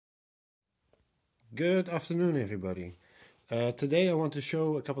Good afternoon, everybody. Today I want to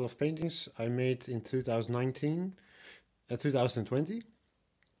show a couple of paintings I made in 2019, 2020,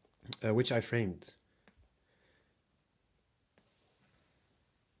 which I framed.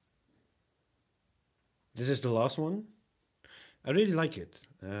 This is the last one. I really like it.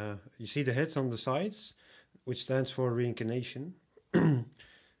 You see the heads on the sides, which stands for reincarnation.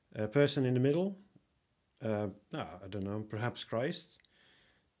 A person in the middle, I don't know, perhaps Christ.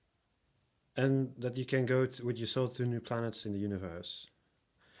 And that you can go with your soul to new planets in the universe.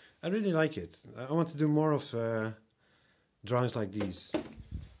 I really like it. I want to do more of drawings like these.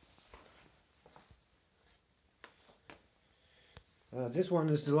 This one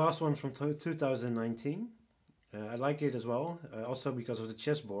is the last one from 2019. I like it as well, also because of the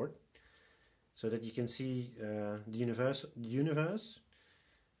chessboard, so that you can see the universe,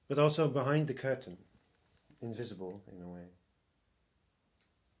 but also behind the curtain, invisible in a way.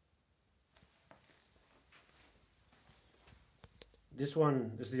 This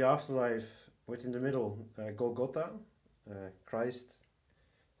one is the afterlife, with in the middle Golgotha, Christ,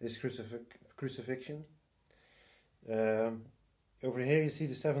 his crucifixion. Over here you see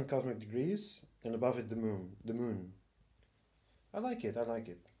the 7 cosmic degrees, and above it the moon. I like it.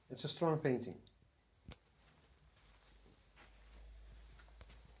 It's a strong painting.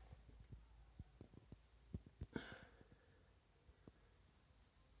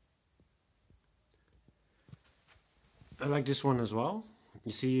 I like this one as well.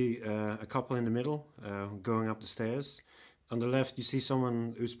 You see a couple in the middle going up the stairs. On the left you see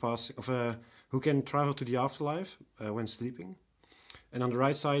someone who's who can travel to the afterlife when sleeping. And on the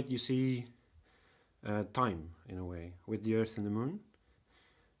right side you see time, in a way, with the Earth and the Moon.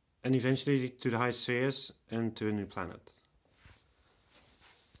 And eventually to the high spheres and to a new planet.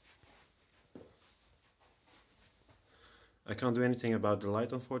 I can't do anything about the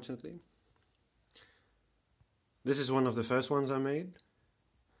light, unfortunately. This is one of the first ones I made.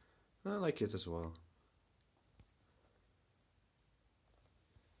 I like it as well.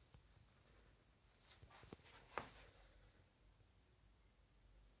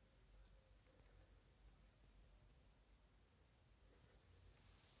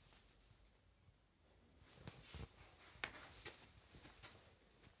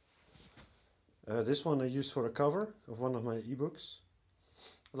 This one I used for a cover of one of my ebooks.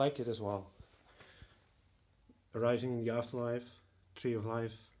 I like it as well. Arriving in the afterlife, tree of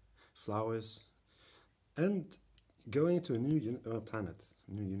life, flowers, and going to a new planet,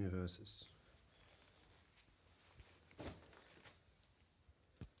 new universes.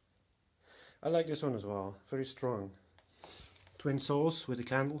 I like this one as well, very strong. Twin souls with a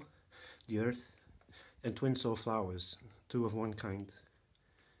candle, the earth, and twin soul flowers, 2 of one kind.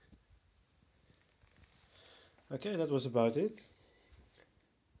 Okay, that was about it.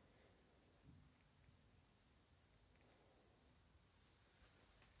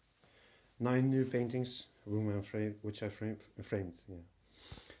 Nine new paintings, which I framed. Yeah.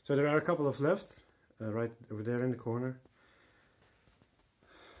 So there are a couple of left, right over there in the corner.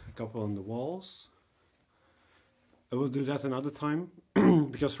 A couple on the walls. I will do that another time,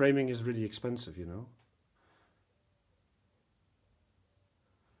 because framing is really expensive, you know.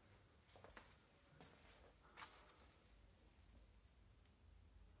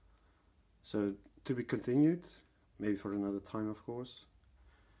 So to be continued, maybe for another time, of course.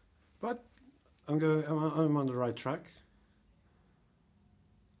 But I'm on the right track.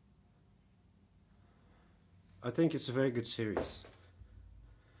 I think it's a very good series.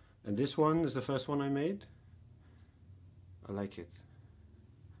 And this one is the first one I made. I like it.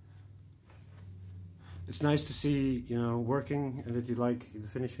 It's nice to see, you know, working and that you like the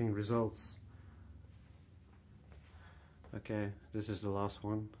finishing results. Okay, this is the last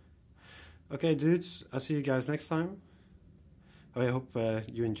one. Okay, dudes, I'll see you guys next time. I hope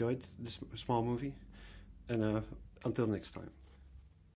you enjoyed this small movie, and until next time.